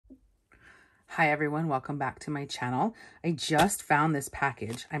Hi everyone, welcome back to my channel. I just found this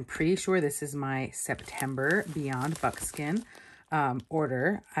package. I'm pretty sure this is my September Beyond Buckskin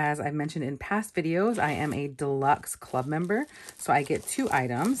order. As I've mentioned in past videos, I am a deluxe club member, so I get 2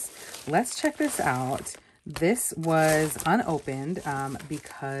 items. Let's check this out. This was unopened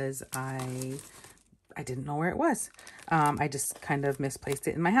because I didn't know where it was. I just kind of misplaced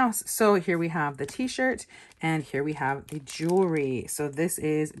it in my house. So here we have the t-shirt and here we have the jewelry. So this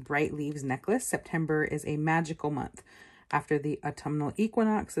is Bright Leaves necklace. September is a magical month. After the autumnal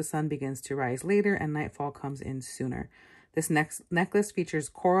equinox, the sun begins to rise later and nightfall comes in sooner. This next necklace features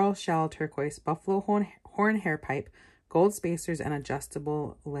coral, shell, turquoise, buffalo horn hair pipe, gold spacers, and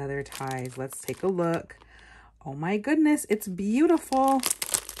adjustable leather ties. Let's take a look. Oh my goodness, it's beautiful.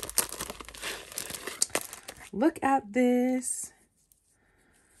 Look at this.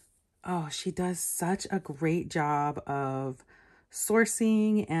 Oh, she does such a great job of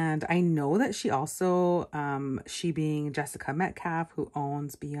sourcing. And I know that she also, she being Jessica Metcalf, who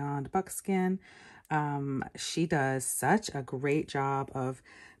owns Beyond Buckskin, she does such a great job of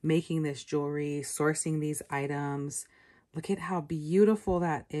making this jewelry, sourcing these items. Look at how beautiful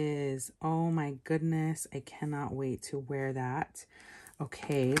that is. Oh my goodness. I cannot wait to wear that.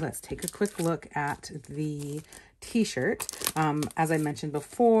 Okay, let's take a quick look at the t-shirt. As I mentioned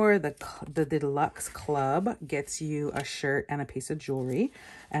before, the Deluxe Club gets you a shirt and a piece of jewelry.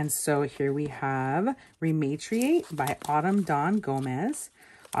 And so here we have Rematriate by Autumn Dawn Gomez.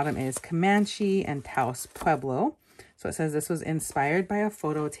 Autumn is Comanche and Taos Pueblo. So it says this was inspired by a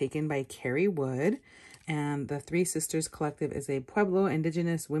photo taken by Carrie Wood. And the Three Sisters Collective is a Pueblo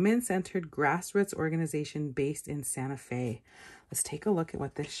indigenous women-centered grassroots organization based in Santa Fe. Let's take a look at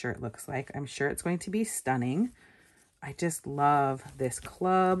what this shirt looks like. I'm sure it's going to be stunning. I just love this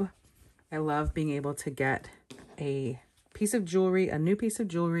club. I love being able to get a piece of jewelry, a new piece of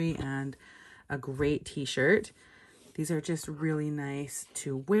jewelry, and a great t-shirt. These are just really nice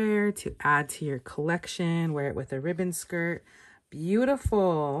to wear, to add to your collection. Wear it with a ribbon skirt.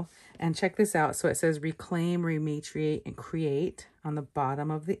 Beautiful. And check this out. So it says reclaim, rematriate, and create on the bottom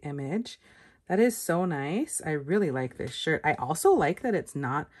of the image. That is so nice. I really like this shirt. I also like that it's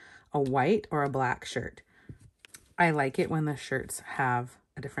not a white or a black shirt. I like it when the shirts have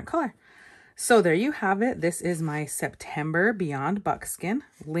a different color. So there you have it. This is my September Beyond Buckskin.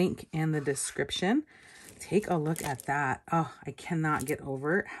 Link in the description. Take a look at that. Oh, I cannot get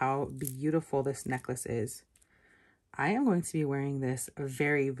over how beautiful this necklace is. I am going to be wearing this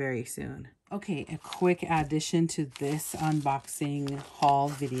very, very soon. Okay, a quick addition to this unboxing haul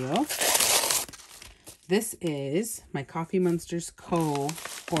video. This is my Coffee Monsters Co.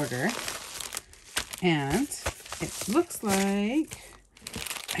 order. And it looks like,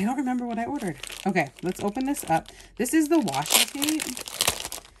 I don't remember what I ordered. Okay, let's open this up. This is the washi tape.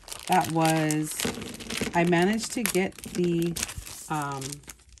 That was, I managed to get the,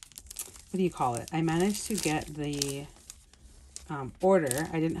 what do you call it? I managed to get the order.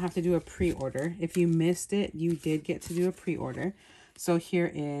 I didn't have to do a pre-order. If you missed it, you did get to do a pre-order. So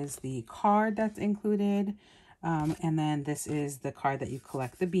here is the card that's included. And then this is the card that you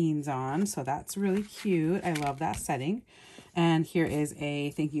collect the beans on. So that's really cute. I love that setting. And here is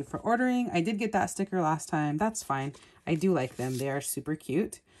a thank you for ordering. I did get that sticker last time. That's fine. I do like them. They are super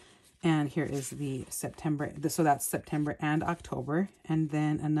cute. And here is the September. So that's September and October. And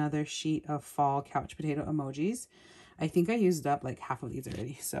then another sheet of fall couch potato emojis. I think I used up like half of these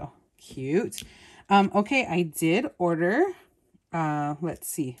already. So cute. Okay, I did order, let's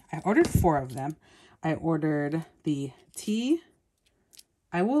see. I ordered 4 of them. I ordered the tea.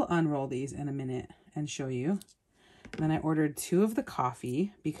 I will unroll these in a minute and show you. And then I ordered 2 of the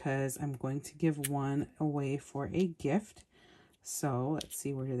coffee because I'm going to give 1 away for a gift. So let's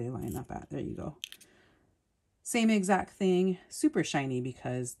see, where do they line up at? There you go. Same exact thing, super shiny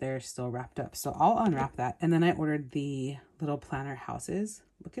because they're still wrapped up. So I'll unwrap that. And then I ordered the little planner houses.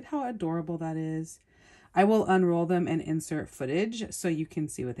 Look at how adorable that is. I will unroll them and insert footage so you can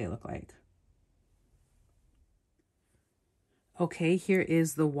see what they look like. Okay, here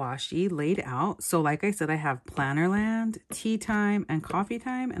is the washi laid out. So like I said, I have Plannerland, tea time, and coffee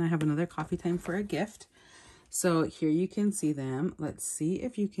time. And I have another coffee time for a gift. So here you can see them. Let's see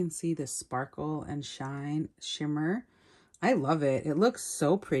if you can see the sparkle and shine shimmer. I love it. It looks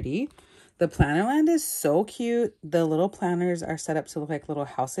so pretty. The Plannerland is so cute. The little planners are set up to look like little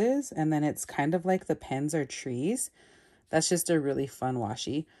houses. And then it's kind of like the pens are trees. That's just a really fun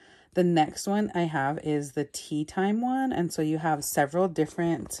washi. The next one I have is the tea time one. And so you have several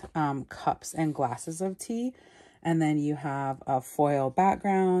different cups and glasses of tea. And then you have a foil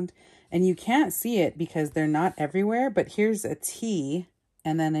background. And you can't see it because they're not everywhere. But here's a T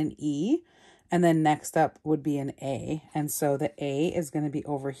and then an E. And then next up would be an A. And so the A is going to be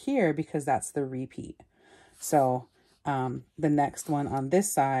over here because that's the repeat. So the next one on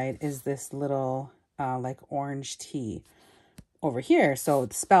this side is this little like orange T over here. So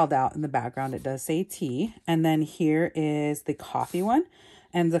it's spelled out in the background. It does say T. And then here is the coffee one.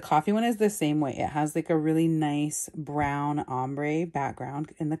 And the coffee one is the same way. It has like a really nice brown ombre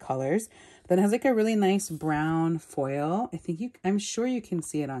background in the colors. Then it has like a really nice brown foil. I'm sure you can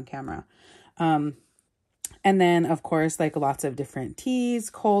see it on camera. And then of course, like lots of different teas,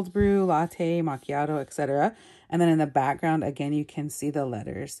 cold brew, latte, macchiato, etc. And then in the background, again, you can see the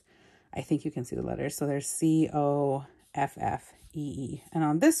letters. I think you can see the letters. So there's COFFEE. And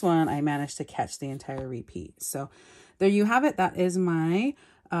on this one, I managed to catch the entire repeat. So there you have it. That is my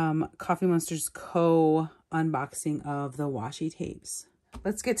Coffee Monsters Co. unboxing of the washi tapes.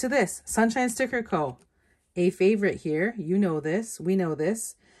 Let's get to this. Sunshine Sticker Co. A favorite here. You know this. We know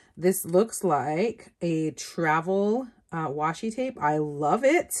this. This looks like a travel washi tape. I love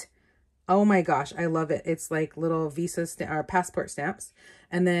it. Oh my gosh, I love it. It's like little visa or passport stamps.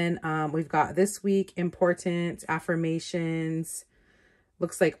 And then we've got this week, important, affirmations.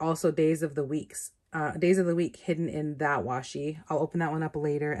 Looks like also days of the week hidden in that washi. I'll open that one up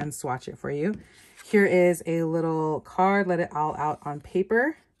later and swatch it for you. Here is a little card, let it all out on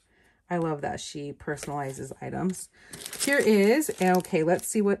paper. I love that she personalizes items. Here is, okay, let's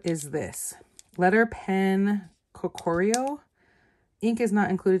see, what is this? Letter pen Cocorio. Ink is not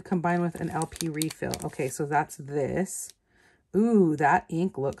included, combined with an LP refill. Okay, so that's this. Ooh, that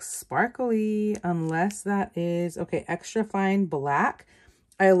ink looks sparkly, unless that is, okay, extra fine black.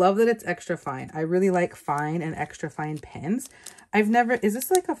 I love that it's extra fine. I really like fine and extra fine pens. Is this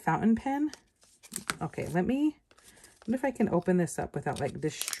like a fountain pen? Okay, let me, wonder if I can open this up without like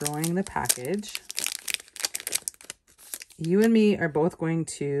destroying the package. You and me are both going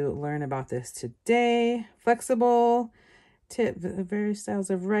to learn about this today. Flexible tip, various styles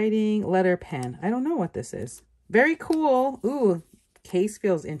of writing, letter pen. I don't know what this is. Very cool. Ooh, case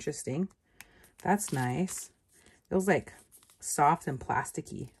feels interesting. That's nice. Feels like soft and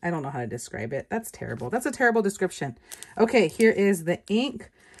plasticky. I don't know how to describe it. That's terrible. That's a terrible description. Okay, here is the ink.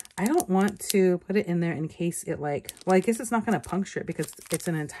 I don't want to put it in there in case it like, well, I guess it's not going to puncture it because it's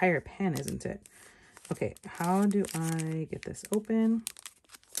an entire pen, isn't it? Okay, how do I get this open?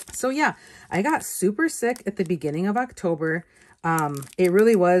 So yeah, I got super sick at the beginning of October. It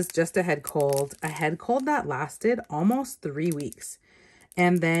really was just a head cold that lasted almost 3 weeks.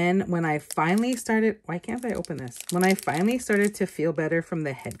 And then when I finally started, why can't I open this? When I finally started to feel better from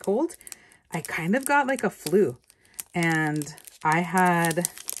the head cold, I kind of got like a flu. And I had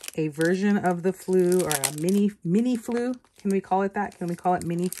a version of the flu, or a mini flu. Can we call it that? Can we call it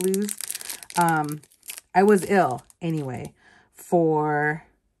mini flus? I was ill anyway for,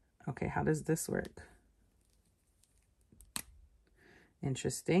 okay, how does this work?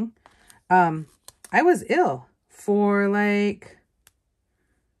 Interesting. I was ill for like,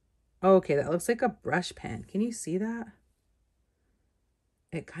 okay, that looks like a brush pen. Can you see that?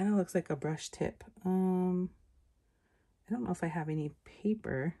 It kind of looks like a brush tip. I don't know if I have any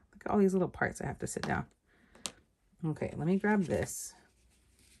paper. Look at all these little parts I have to sit down. Okay, let me grab this.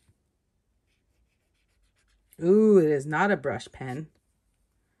 Ooh, it is not a brush pen.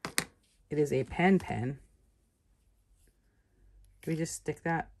 It is a pen. Do we just stick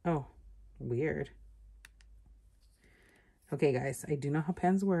that? Oh, weird. Okay, guys, I do know how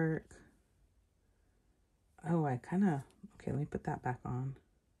pens work. Oh, okay, let me put that back on.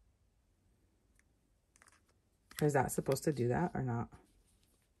 Is that supposed to do that or not?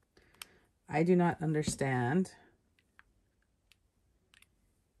 I do not understand.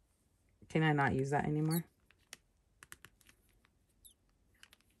 Can I not use that anymore?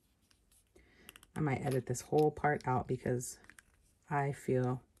 I might edit this whole part out because I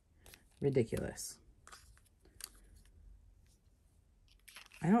feel ridiculous.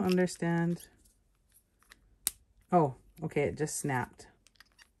 I don't understand. Oh, okay, it just snapped.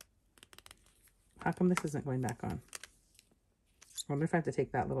 How come this isn't going back on? I wonder if I have to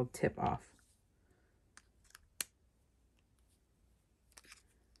take that little tip off.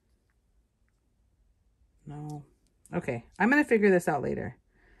 No. Okay, I'm going to figure this out later.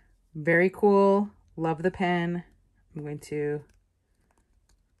 Very cool. Love the pen. I'm going to...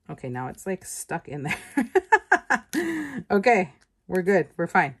 Okay, now it's like stuck in there. Okay, we're good. We're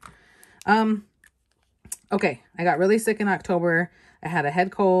fine. Okay, I got really sick in October. I had a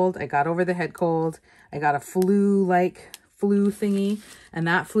head cold. I got over the head cold. I got a flu thingy. And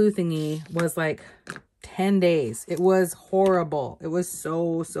that flu thingy was like 10 days. It was horrible. It was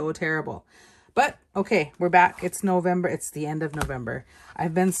so terrible. But okay, we're back. It's November. It's the end of November.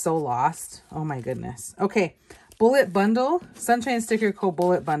 I've been so lost. Oh my goodness. Okay, bullet bundle, Sunshine Sticker Co.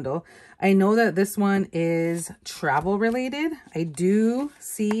 bullet bundle. I know that this one is travel related. I do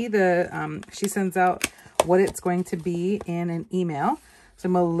see the, she sends out what it's going to be in an email. So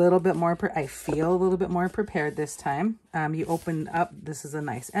I'm a little bit more, I feel a little bit more prepared this time. You open up, this is a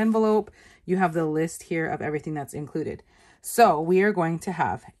nice envelope. You have the list here of everything that's included. So we are going to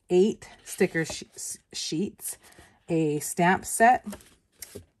have 8 sticker sheets, a stamp set,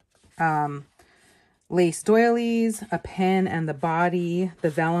 lace doilies, a pen and the body, the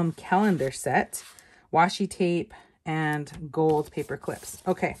vellum calendar set, washi tape, and gold paper clips.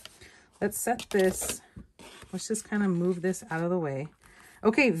 Okay, let's set this. Let's just kind of move this out of the way.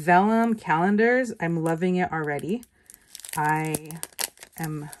 Okay, vellum calendars. I'm loving it already. I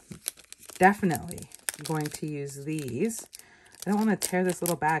am definitely going to use these. I don't want to tear this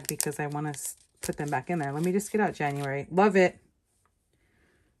little bag because I want to put them back in there. Let me just get out January. Love it.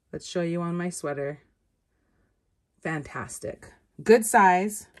 Let's show you on my sweater. Fantastic. Good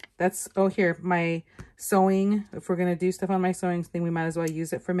size. That's, oh, here, my sewing. If we're going to do stuff on my sewing thing, we might as well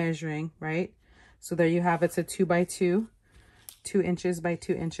use it for measuring, right? So there you have it. It's a 2x2, 2 inches by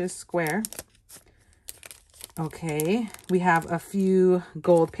 2 inches square. Okay, we have a few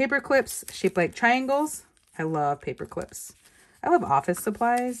gold paper clips shaped like triangles. I love paper clips. I love office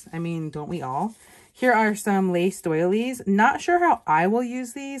supplies. I mean, don't we all? Here are some lace doilies. Not sure how I will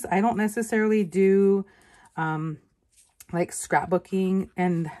use these. I don't necessarily do like scrapbooking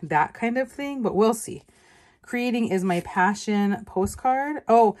and that kind of thing, but we'll see. Creating is my passion postcard.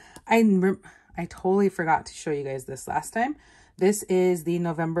 Oh, I totally forgot to show you guys this last time. This is the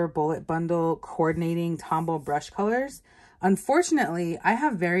November bullet bundle coordinating Tombow brush colors. Unfortunately, I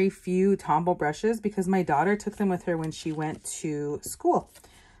have very few Tombow brushes because my daughter took them with her when she went to school.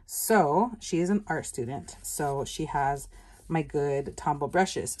 So she is an art student. So she has my good Tombow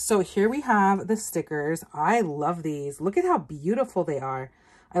brushes. So here we have the stickers. I love these. Look at how beautiful they are.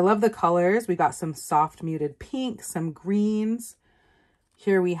 I love the colors. We got some soft muted pink, some greens.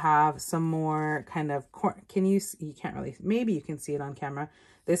 Here we have some more kind of, you can't really, maybe you can see it on camera.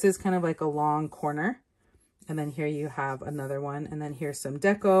 This is kind of like a long corner. And then here you have another one. And then here's some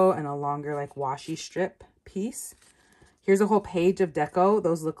deco and a longer like washi strip piece. Here's a whole page of deco.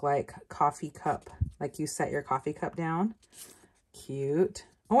 Those look like coffee cup, like you set your coffee cup down. Cute.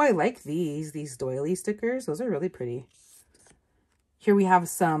 Oh, I like these doily stickers. Those are really pretty. Here we have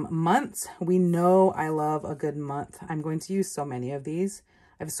some months. We know I love a good month. I'm going to use so many of these.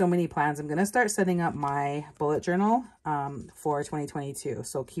 I have so many plans. I'm going to start setting up my bullet journal for 2022.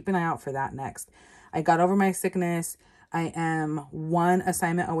 So keep an eye out for that next. I got over my sickness. I am 1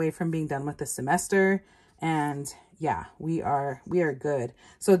 assignment away from being done with the semester. And yeah, we are good.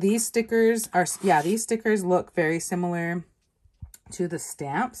 So these stickers are, yeah, these stickers look very similar to the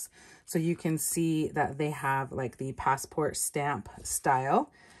stamps. So you can see that they have like the passport stamp style.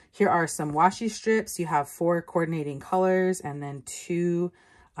 Here are some washi strips. You have 4 coordinating colors and then 2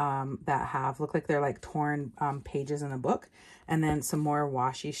 that look like they're like torn pages in a book. And then some more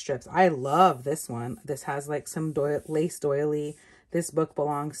washi strips. I love this one. This has like some lace doily. This book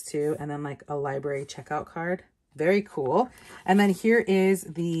belongs to, and then like a library checkout card. Very cool. And then here is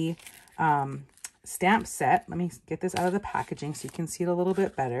the stamp set. Let me get this out of the packaging so you can see it a little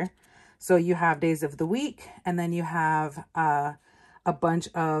bit better. So you have days of the week, and then you have a bunch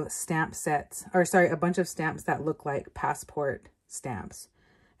of stamp sets, or sorry, a bunch of stamps that look like passport stamps.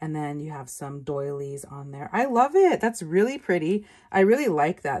 And then you have some doilies on there. I love it. That's really pretty. I really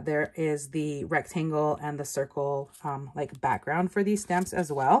like that there is the rectangle and the circle like background for these stamps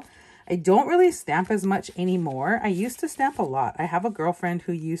as well. I don't really stamp as much anymore. I used to stamp a lot. I have a girlfriend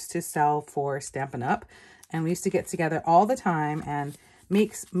who used to sell for Stampin' Up, and we used to get together all the time and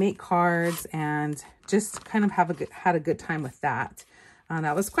make cards and just kind of had a good time with that.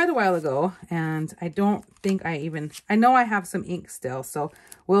 That was quite a while ago, and I don't think I know I have some ink still, so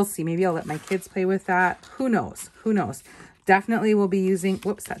we'll see. Maybe I'll let my kids play with that. Who knows? Who knows? Definitely will be using,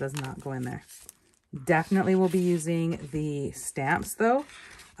 whoops, that does not go in there. Definitely will be using the stamps though.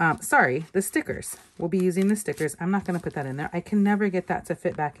 Sorry, the stickers. We'll be using the stickers. I'm not going to put that in there. I can never get that to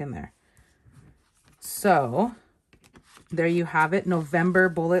fit back in there. So there you have it. November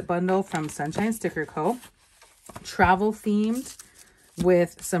bullet bundle from Sunshine Sticker Co. Travel themed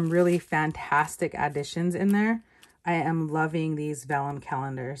with some really fantastic additions in there. I am loving these vellum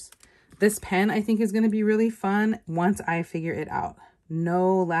calendars. This pen I think is going to be really fun once I figure it out.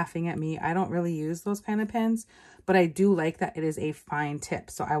 No laughing at me. I don't really use those kind of pens, but I do like that it is a fine tip.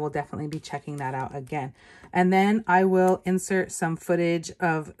 So I will definitely be checking that out again. And then I will insert some footage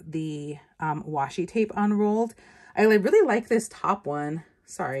of the washi tape unrolled. I really like this top one.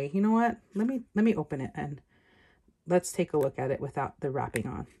 Sorry, you know what? Let me open it and let's take a look at it without the wrapping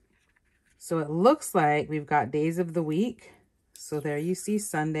on. So it looks like we've got days of the week. So there you see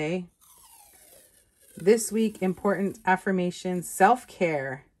Sunday. This week, important affirmations,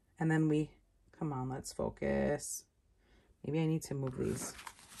 self-care. And then come on, let's focus. Maybe I need to move these.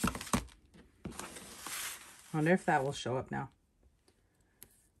 I wonder if that will show up now.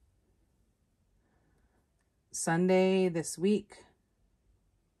 Sunday this week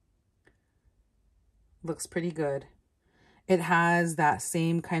looks pretty good. It has that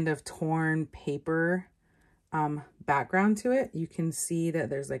same kind of torn paper background to it. You can see that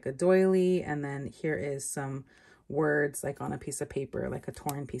there's like a doily, and then here is some words like on a piece of paper, like a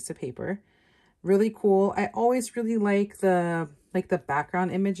torn piece of paper. Really cool. I always really like the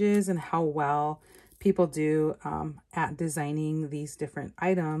background images and how well people do at designing these different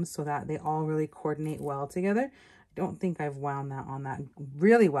items so that they all really coordinate well together. I don't think I've wound that on that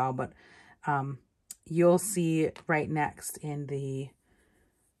really well, but you'll see right next in the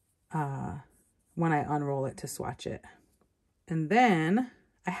when I unroll it to swatch it. And then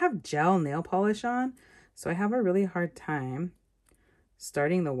I have gel nail polish on, so I have a really hard time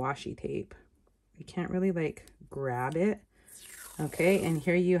starting the washi tape. You can't really like grab it. Okay, and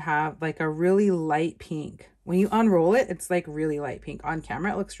here you have like a really light pink. When you unroll it, it's like really light pink. On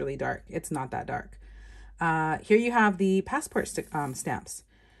camera, it looks really dark. It's not that dark. Here you have the passport stamps.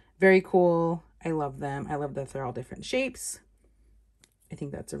 Very cool. I love them. I love that they're all different shapes. I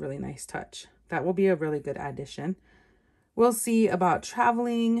think that's a really nice touch. That will be a really good addition. We'll see about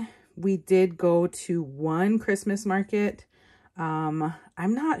traveling. We did go to one Christmas market. I'm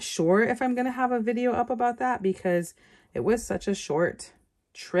not sure if I'm going to have a video up about that because it was such a short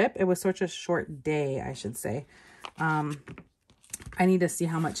trip. It was such a short day, I should say. I need to see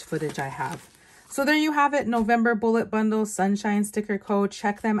how much footage I have. So there you have it. November bullet bundle, sunshine sticker code.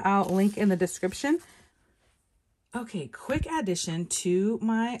 Check them out. Link in the description. Okay, quick addition to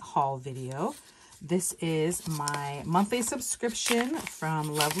my haul video. This is my monthly subscription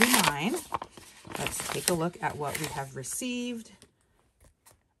from Lovely Mine. Let's take a look at what we have received.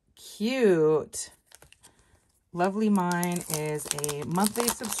 Cute. Lovely Mine is a monthly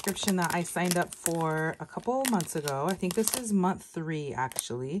subscription that I signed up for a couple months ago. I think this is month 3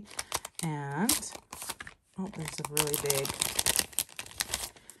 actually. And, oh, there's a really big,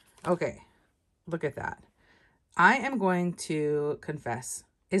 okay, look at that. I am going to confess,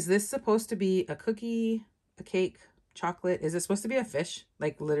 is this supposed to be a cookie, a cake, chocolate? Is it supposed to be a fish?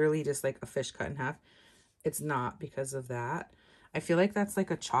 Like literally just like a fish cut in half? It's not because of that. I feel like that's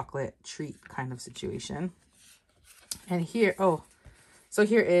like a chocolate treat kind of situation. And here, oh, so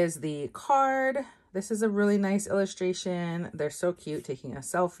here is the card. This is a really nice illustration. They're so cute taking a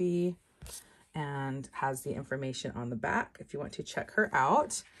selfie, and has the information on the back if you want to check her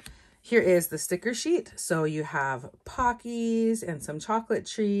out. Here is the sticker sheet. So you have Pockies and some chocolate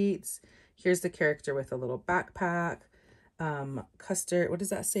treats. Here's the character with a little backpack. Custard, what does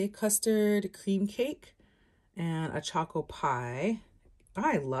that say? Custard cream cake and a choco pie. Oh,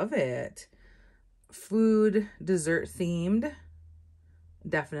 I love it. Food, dessert themed.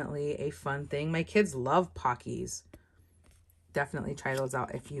 Definitely a fun thing. My kids love Pockies. Definitely try those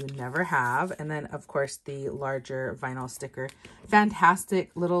out if you never have. And then, of course, the larger vinyl sticker.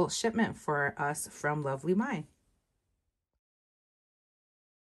 Fantastic little shipment for us from Lovely Mine.